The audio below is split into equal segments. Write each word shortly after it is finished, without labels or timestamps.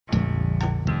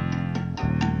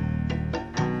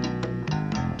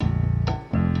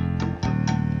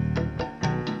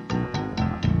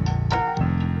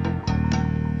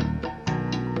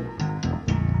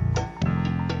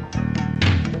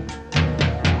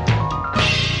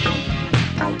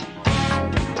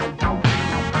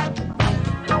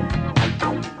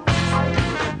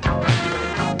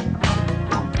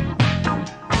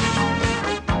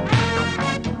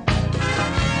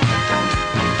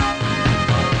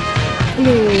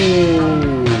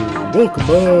Hello! Welcome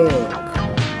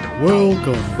back!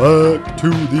 Welcome back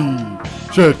to the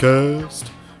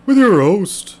Chatcast with your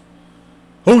host,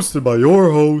 hosted by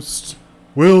your host,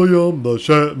 William the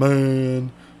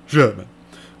Shatman Shatman.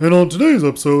 And on today's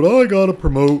episode, I gotta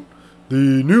promote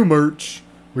the new merch.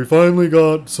 We finally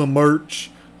got some merch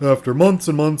after months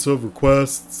and months of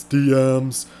requests,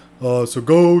 DMs. So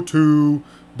go to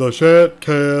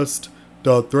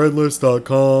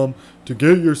thechatcast.threadless.com to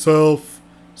get yourself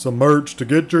some merch, to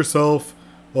get yourself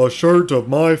a shirt of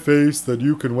my face that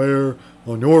you can wear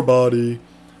on your body.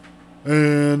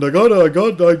 And I got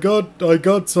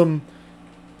some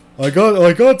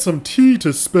tea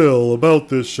to spill about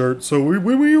this shirt. So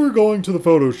when we were going to the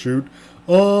photo shoot,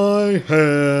 I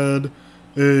had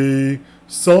a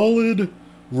solid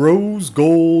rose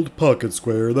gold pocket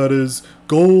square. That is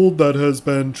gold that has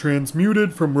been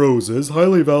transmuted from roses,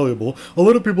 highly valuable. A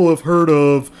lot of people have heard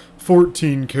of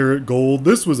 14 karat gold.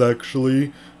 This was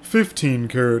actually 15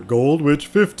 karat gold, which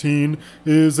 15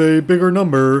 is a bigger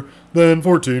number than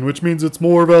 14, which means it's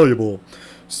more valuable.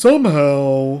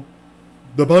 Somehow,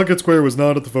 the pocket square was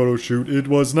not at the photo shoot. It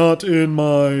was not in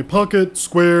my pocket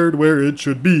squared where it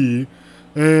should be,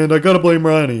 and I gotta blame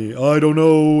Ronnie. I don't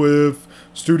know if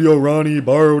Studio Ronnie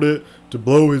borrowed it to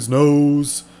blow his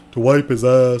nose, to wipe his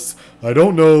ass. I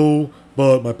don't know,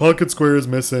 but my pocket square is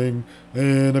missing,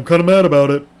 and I'm kinda mad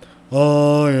about it.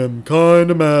 I am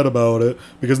kinda mad about it,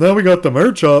 because now we got the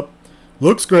merch up.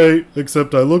 Looks great,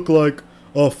 except I look like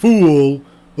a fool,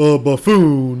 a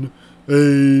buffoon,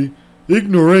 a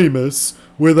ignoramus,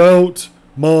 without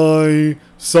my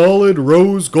solid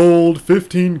rose gold,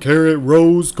 15 karat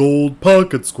rose gold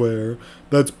pocket square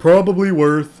that's probably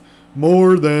worth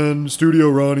more than Studio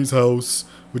Ronnie's house,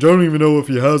 which I don't even know if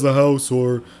he has a house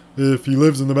or if he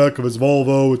lives in the back of his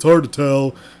Volvo. It's hard to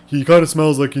tell. He kind of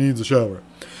smells like he needs a shower.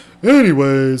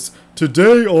 Anyways,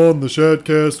 today on the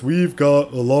Shadcast, we've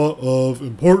got a lot of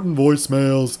important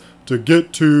voicemails to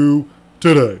get to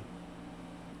today.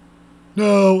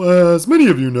 Now, as many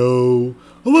of you know,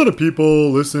 a lot of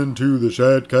people listen to the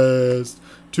Shadcast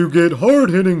to get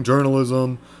hard-hitting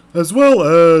journalism as well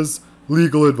as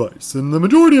legal advice. And the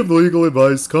majority of the legal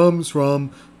advice comes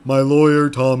from my lawyer,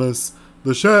 Thomas,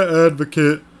 the Shat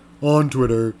Advocate, on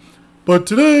Twitter. But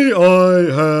today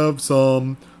I have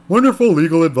some wonderful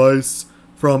legal advice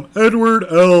from Edward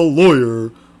L.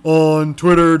 Lawyer on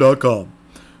Twitter.com.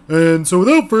 And so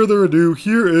without further ado,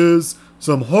 here is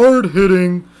some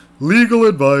hard-hitting legal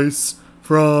advice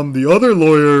from the other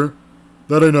lawyer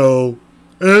that I know,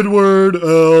 Edward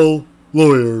L.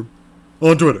 Lawyer,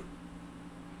 on Twitter.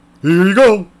 Here you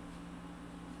go.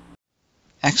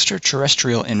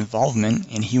 Extraterrestrial involvement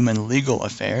in human legal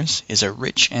affairs is a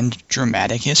rich and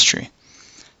dramatic history.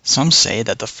 Some say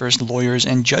that the first lawyers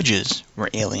and judges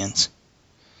were aliens.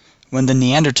 When the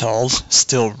Neanderthals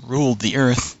still ruled the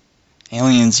earth,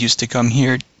 aliens used to come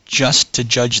here just to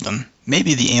judge them.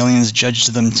 Maybe the aliens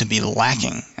judged them to be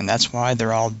lacking, and that's why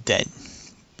they're all dead.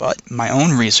 But my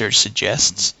own research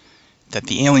suggests that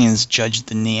the aliens judged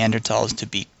the Neanderthals to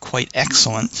be quite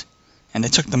excellent, and they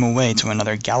took them away to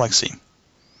another galaxy.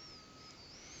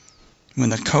 When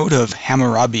the Code of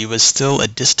Hammurabi was still a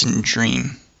distant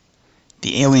dream,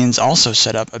 the aliens also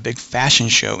set up a big fashion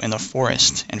show in the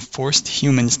forest and forced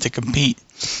humans to compete.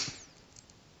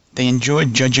 They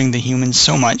enjoyed judging the humans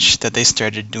so much that they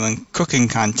started doing cooking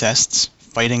contests,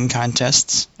 fighting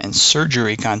contests, and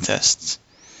surgery contests.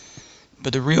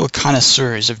 But the real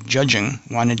connoisseurs of judging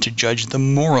wanted to judge the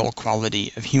moral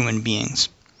quality of human beings.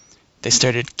 They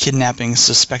started kidnapping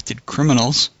suspected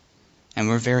criminals and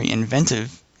were very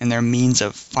inventive in their means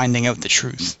of finding out the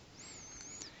truth.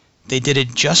 They did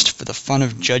it just for the fun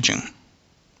of judging.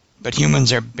 But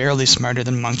humans are barely smarter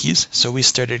than monkeys, so we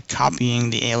started copying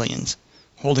the aliens,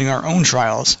 holding our own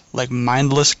trials like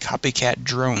mindless copycat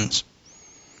drones.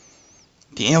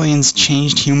 The aliens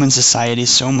changed human society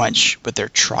so much with their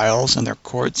trials and their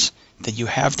courts that you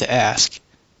have to ask,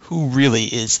 who really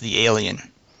is the alien?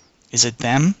 Is it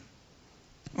them?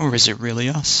 Or is it really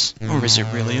us? Or is it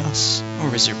really us?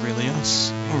 Or is it really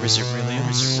us? Or is it really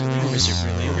us? Or is it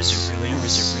really us?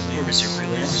 Or is it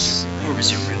really us? Or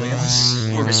is it really us?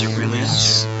 Or is it really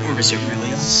us? Or is it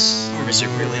really us? Or is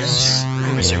it really us?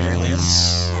 Or is it really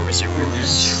us? Or is it really us?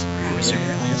 Or is it really us? Or is it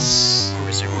really us? Or is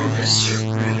it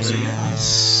really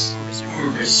us?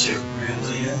 Or is it really us? Or is it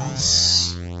really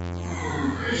us?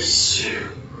 Or is it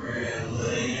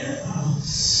really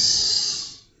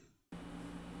us?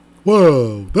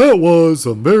 Wow, that was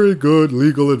some very good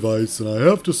legal advice, and I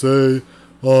have to say,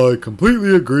 I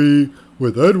completely agree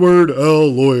with Edward L.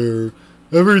 Lawyer.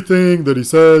 Everything that he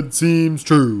said seems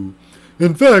true.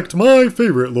 In fact, my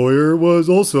favorite lawyer was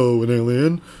also an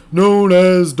alien, known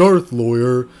as Darth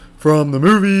Lawyer from the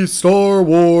movie Star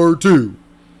Wars 2.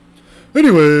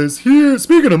 Anyways, here,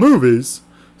 speaking of movies,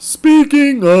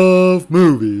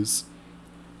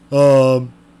 we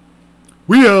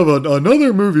have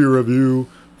another movie review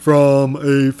from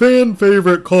a fan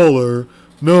favorite caller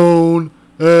known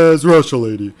as Russia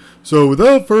Lady. So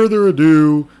without further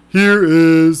ado, here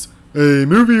is a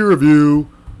movie review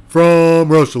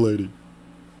from Russia Lady.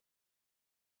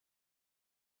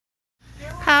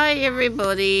 Hi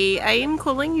everybody, I am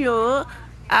calling you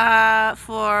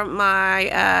for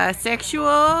my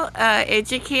sexual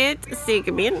educate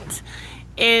segment,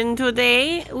 and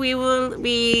today we will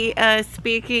be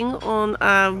speaking on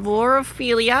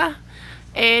vorophilia,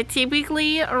 a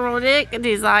typically erotic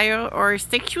desire or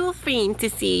sexual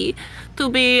fantasy to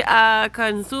be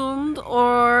consumed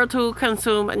or to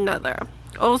consume another.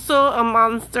 Also a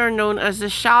monster known as the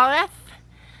Shareth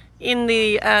in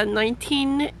the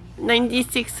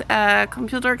 1996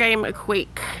 computer game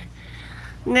Quake.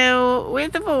 Now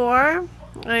with the vor,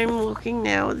 I'm looking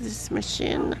now at this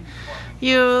machine.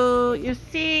 You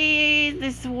see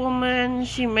this woman,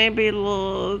 she maybe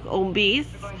look obese,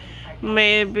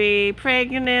 maybe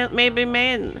pregnant, maybe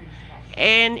men.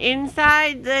 And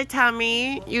inside the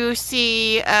tummy you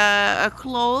see a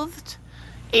clothed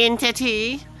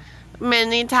entity.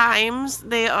 Many times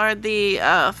they are the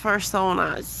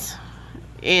personas.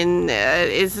 In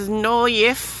it's no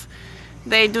if,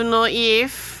 they do not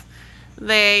if.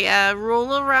 They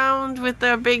roll around with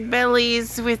their big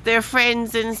bellies with their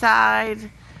friends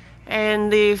inside,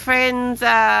 and the friends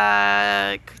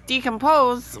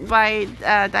decompose by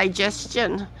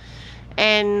digestion.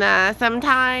 And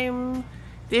sometime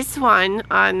this one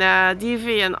on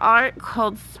DeviantArt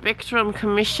called Spectrum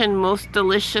Commission Most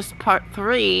Delicious Part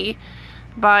 3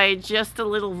 by Just a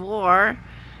Little Vor.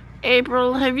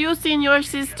 April, have you seen your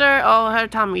sister? Oh, her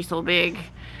tummy's so big.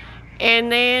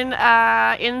 And then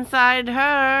inside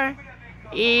her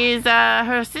is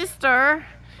her sister.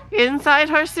 Inside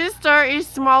her sister is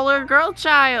smaller girl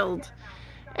child.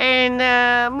 And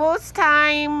most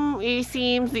time it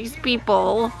seems these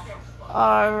people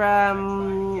are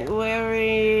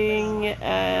wearing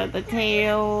the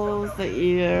tails, the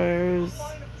ears,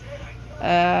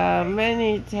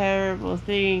 many terrible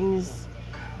things.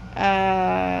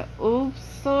 Oops,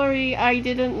 sorry, I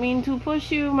didn't mean to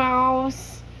push you,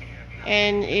 mouse.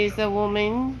 And is a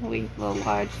woman with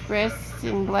large breasts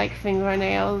and black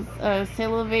fingernails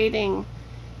salivating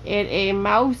at a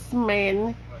mouse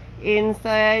man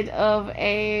inside of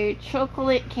a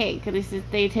chocolate cake. This is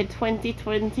dated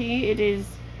 2020. It is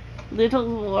Little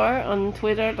Lore on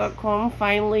twitter.com.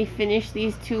 Finally finished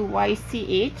these two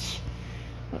YCH.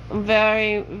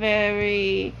 Very,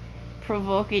 very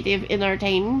provocative,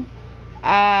 entertaining.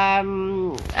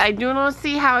 I do not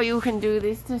see how you can do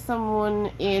this to someone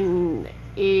and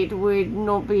it would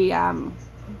not be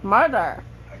murder.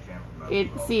 It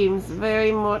seems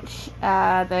very much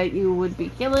that you would be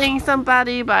killing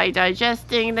somebody by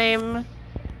digesting them.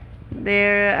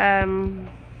 There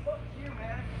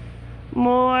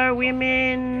more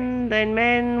women than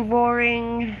men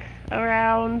warring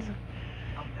around,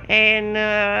 and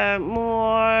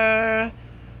more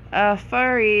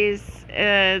furries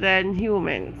than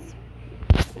humans.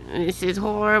 This is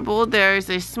horrible. There's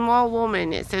a small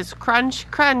woman. It says crunch,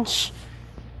 crunch.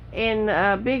 And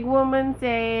a big woman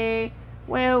say,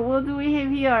 well, what do we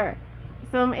have here?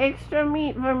 Some extra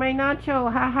meat for my nacho,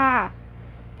 haha.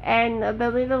 And the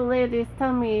little lady's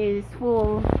tummy is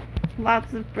full.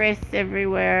 Lots of breasts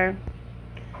everywhere.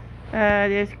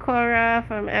 There's Korra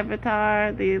from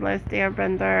Avatar, The Last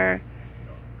Airbender.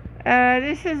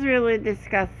 This is really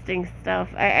disgusting stuff.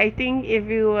 I think if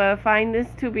you find this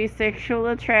to be sexual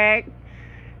attract,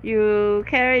 you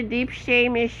carry deep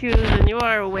shame issues and you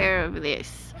are aware of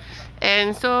this.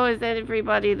 And so is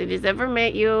everybody that has ever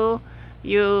met you.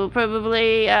 You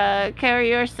probably carry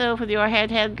yourself with your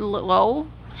head held low,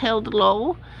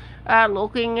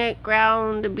 looking at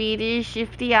ground, beady,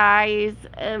 shifty eyes.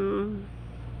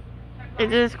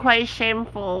 It is quite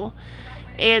shameful.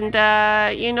 And,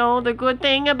 you know, the good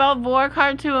thing about vor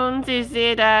cartoons is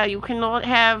that you cannot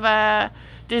have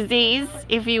disease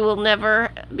if you will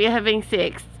never be having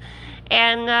sex.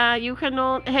 And you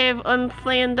cannot have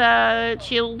unplanned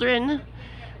children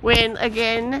when,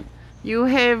 again, you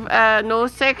have no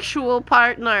sexual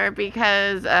partner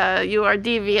because you are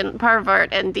deviant,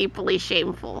 pervert, and deeply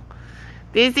shameful.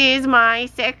 This is my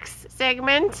sex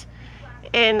segment,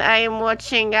 and I am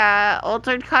watching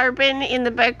Altered Carbon in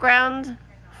the background.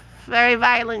 Very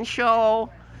violent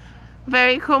show,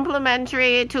 very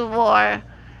complimentary to vor.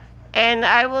 And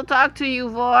I will talk to you,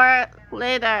 vor,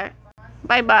 Later.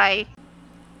 Bye-bye.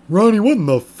 Ronnie, what in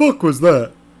the fuck was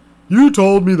that? You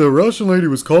told me the Russian lady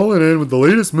was calling in with the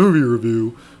latest movie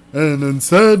review, and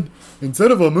instead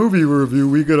of a movie review,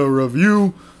 we get a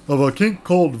review of a kink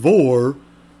called Vor,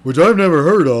 which I've never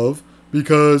heard of,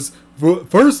 because,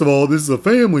 first of all, this is a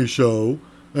family show,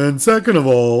 and second of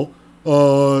all,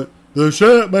 the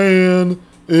Shat Man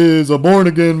is a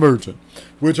born-again virgin.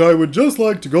 Which I would just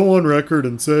like to go on record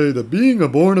and say that being a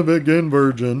born-again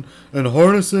virgin and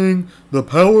harnessing the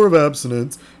power of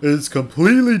abstinence is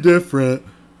completely different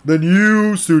than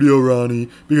you, Studio Ronnie,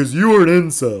 because you are an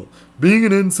incel. Being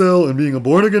an incel and being a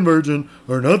born-again virgin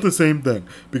are not the same thing,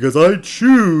 because I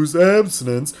choose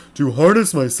abstinence to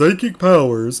harness my psychic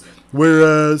powers,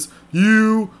 whereas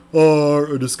you are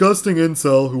a disgusting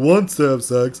incel who wants to have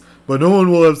sex, but no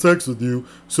one will have sex with you,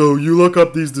 so you look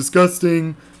up these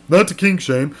disgusting, not to kink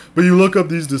shame, but you look up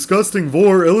these disgusting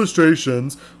Vor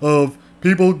illustrations of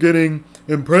people getting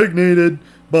impregnated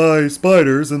by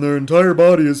spiders and their entire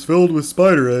body is filled with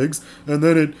spider eggs, and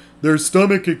then their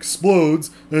stomach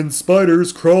explodes and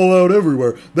spiders crawl out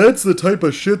everywhere. That's the type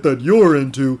of shit that you're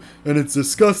into, and it's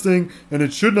disgusting, and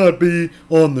it should not be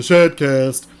on the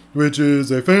Shatcast, which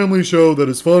is a family show that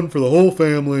is fun for the whole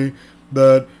family,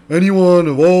 that anyone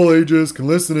of all ages can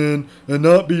listen in and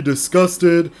not be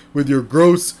disgusted with your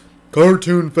gross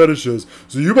cartoon fetishes.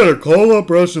 So you better call up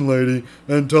Russian lady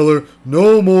and tell her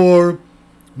no more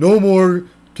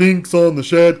kinks on the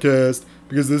Shadcast,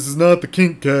 because this is not the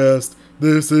kink cast,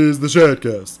 this is the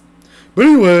Shadcast. But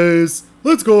anyways,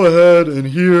 let's go ahead and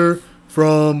hear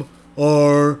from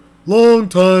our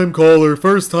long-time caller,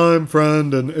 first-time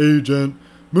friend and agent,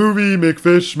 Movie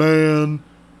McFishman,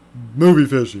 Movie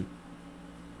Fishy.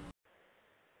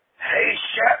 Hey,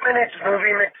 Chapman, it's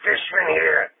Movie McFishman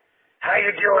here. How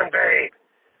you doing, babe?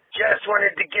 Just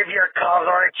wanted to give you a call to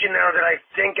let you know that I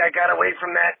think I got away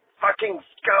from that fucking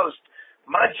ghost,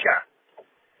 Muncha.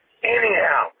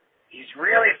 Anyhow, he's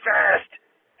really fast,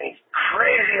 and he's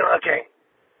crazy looking.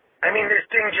 I mean, this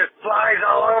thing just flies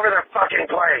all over the fucking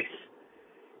place.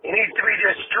 He needs to be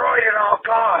destroyed at all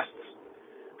costs.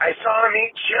 I saw him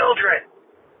eat children.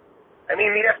 I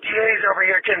mean, the FDA's over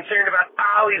here concerned about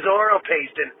Ollie's oral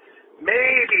paste and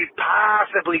maybe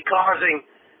possibly causing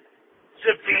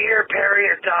severe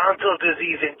periodontal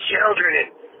disease in children and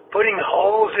putting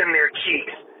holes in their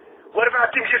cheeks. What about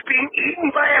them just being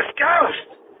eaten by a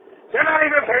ghost? They're not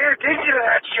even paying attention to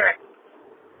that shit.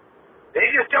 They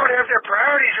just don't have their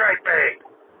priorities right, babe.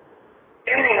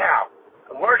 Anyhow,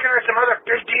 I'm working on some other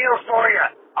big deals for you.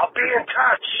 I'll be in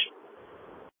touch.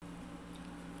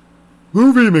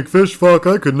 Movie McFishfuck,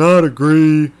 I could not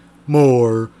agree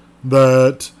more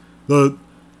that the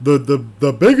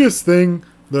biggest thing,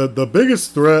 the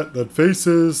biggest threat that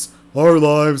faces our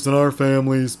lives and our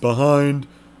families behind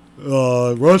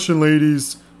Russian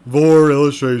ladies' Vor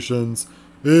illustrations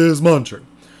is Muncher.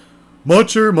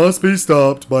 Muncher must be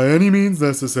stopped by any means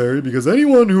necessary, because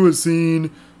anyone who has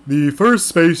seen the first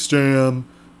Space Jam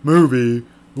movie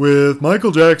with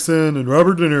Michael Jackson and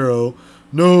Robert De Niro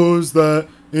knows that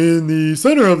in the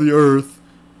center of the earth,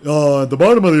 at the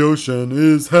bottom of the ocean,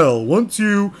 is hell. Once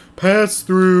you pass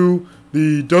through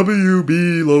the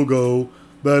WB logo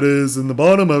that is in the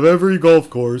bottom of every golf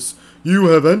course, you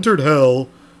have entered hell,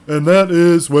 and that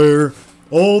is where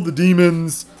all the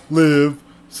demons live,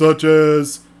 such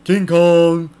as King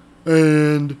Kong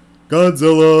and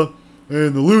Godzilla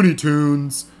and the Looney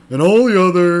Tunes and all the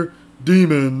other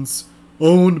demons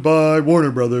owned by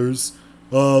Warner Brothers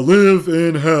live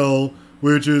in hell,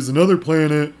 which is another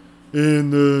planet in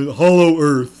the hollow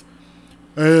earth.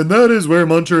 And that is where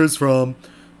Muncher is from.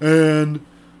 And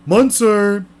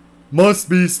Muncher must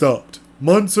be stopped.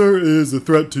 Muncher is a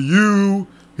threat to you.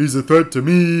 He's a threat to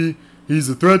me. He's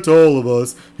a threat to all of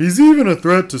us. He's even a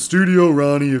threat to Studio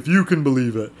Ronnie, if you can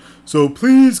believe it. So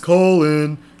please call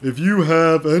in if you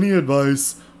have any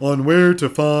advice on where to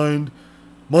find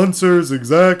Muncher's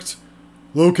exact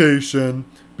location,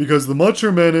 because the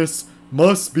Muncher menace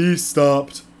must be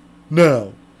stopped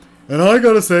now. And I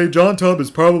gotta say, John Tubb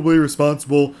is probably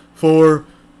responsible for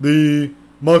the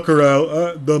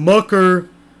mucker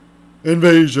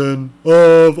invasion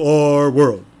of our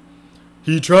world.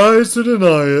 He tries to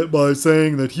deny it by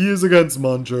saying that he is against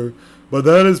Muncher, but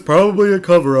that is probably a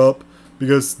cover-up,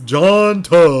 because John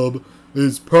Tubb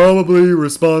is probably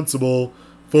responsible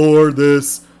for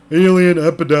this alien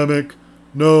epidemic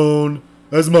known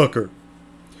as Mucker.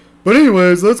 But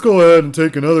anyways, let's go ahead and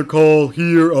take another call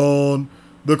here on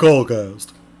the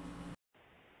Callcast.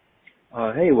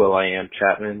 Hey, Will I Am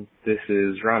Chapman. This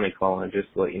is Ronnie calling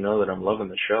just to let you know that I'm loving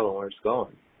the show and where it's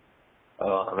going.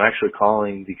 I'm actually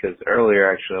calling because earlier,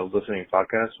 actually, I was listening to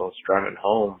podcasts while I was driving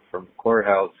home from the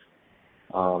courthouse.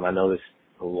 I noticed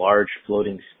a large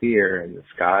floating sphere in the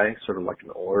sky, sort of like an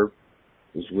orb.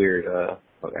 It was weird. I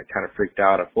kind of freaked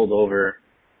out. I pulled over.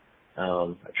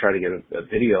 I tried to get a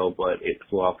video, but it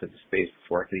flew off into space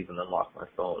before I could even unlock my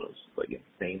phone. It was like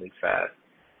insanely fast.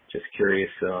 Just curious,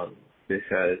 if this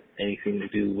has anything to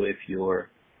do with your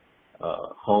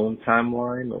home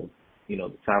timeline, or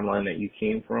the timeline that you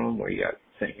came from, where you got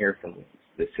sent here from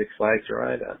the Six Flags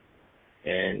ride,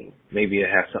 and maybe it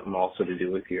has something also to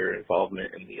do with your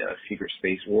involvement in the Secret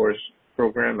Space Wars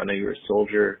program. I know you were a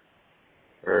soldier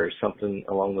or something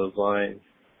along those lines.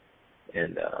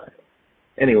 And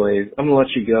anyways, I'm gonna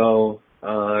let you go.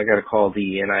 I gotta call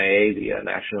the NIA, the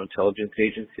National Intelligence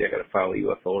Agency. I gotta file a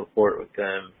UFO report with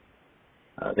them.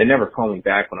 They never call me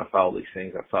back when I file these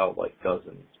things. I filed like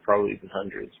dozens, probably even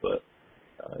hundreds, but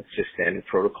it's just standard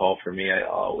protocol for me. I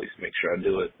always make sure I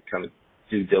do it, kind of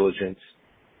due diligence.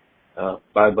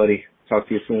 Bye, buddy. Talk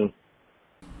to you soon.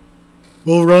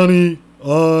 Well, Ronnie,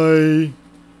 I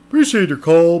appreciate your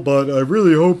call, but I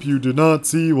really hope you did not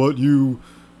see what you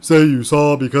say you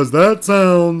saw, because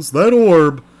that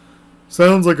orb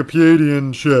sounds like a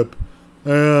Pleiadian ship.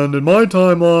 And in my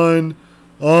timeline,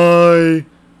 I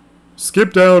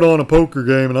skipped out on a poker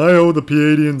game, and I owe the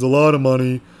Pleiadians a lot of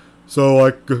money.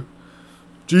 So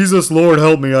Jesus Lord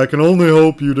help me, I can only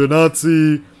hope you did not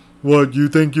see what you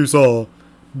think you saw,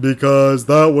 because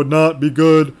that would not be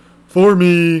good for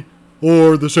me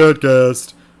or the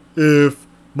Shatcast if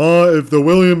the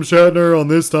William Shatner on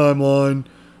this timeline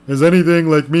is anything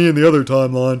like me in the other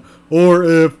timeline, or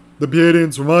if the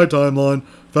Pleiadians from my timeline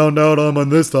found out I'm on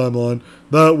this timeline.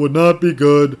 That would not be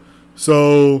good.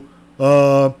 So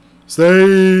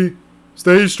stay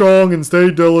strong and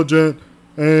stay diligent,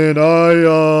 and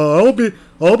I'll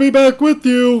be back with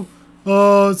you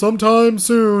sometime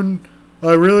soon.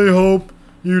 I really hope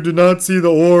you did not see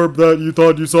the orb that you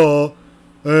thought you saw.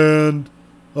 And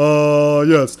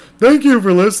yes, thank you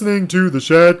for listening to the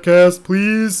Shadcast.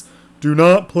 Please do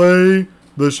not play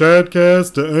the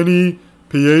Shadcast to any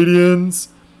Pleiadians.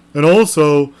 And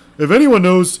also, if anyone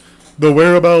knows the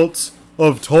whereabouts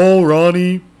of Tall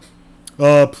Ronnie,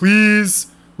 please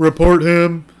report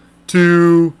him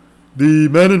to the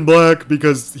Men in Black,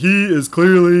 because he is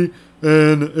clearly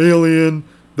an alien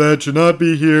that should not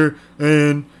be here,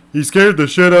 and he scared the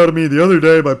shit out of me the other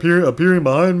day by appearing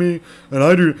behind me, and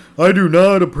I do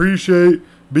not appreciate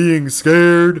being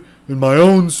scared in my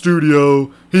own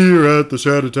studio here at the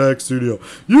Shat Attack Studio.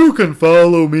 You can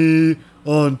follow me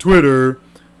on Twitter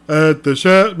at the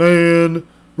Shatman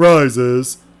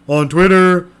Rises, on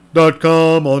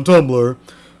Twitter.com, on Tumblr,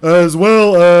 as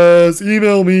well as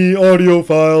email me audio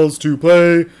files to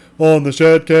play on the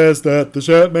Shatcast at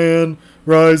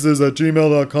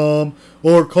theshatmanrises@gmail.com,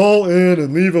 or call in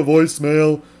and leave a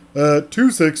voicemail at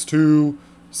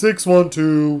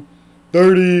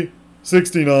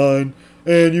 262-612-3069,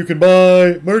 and you can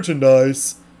buy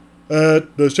merchandise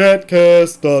at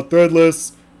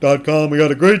theshatcast.threadless.com. We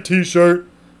got a great t-shirt,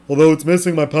 although it's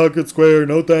missing my pocket square.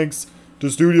 No thanks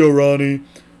to Studio Ronnie,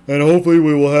 and hopefully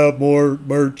we will have more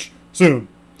merch soon.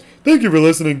 Thank you for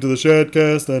listening to the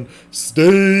Shatcast, and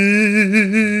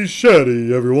stay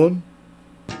shatty, everyone.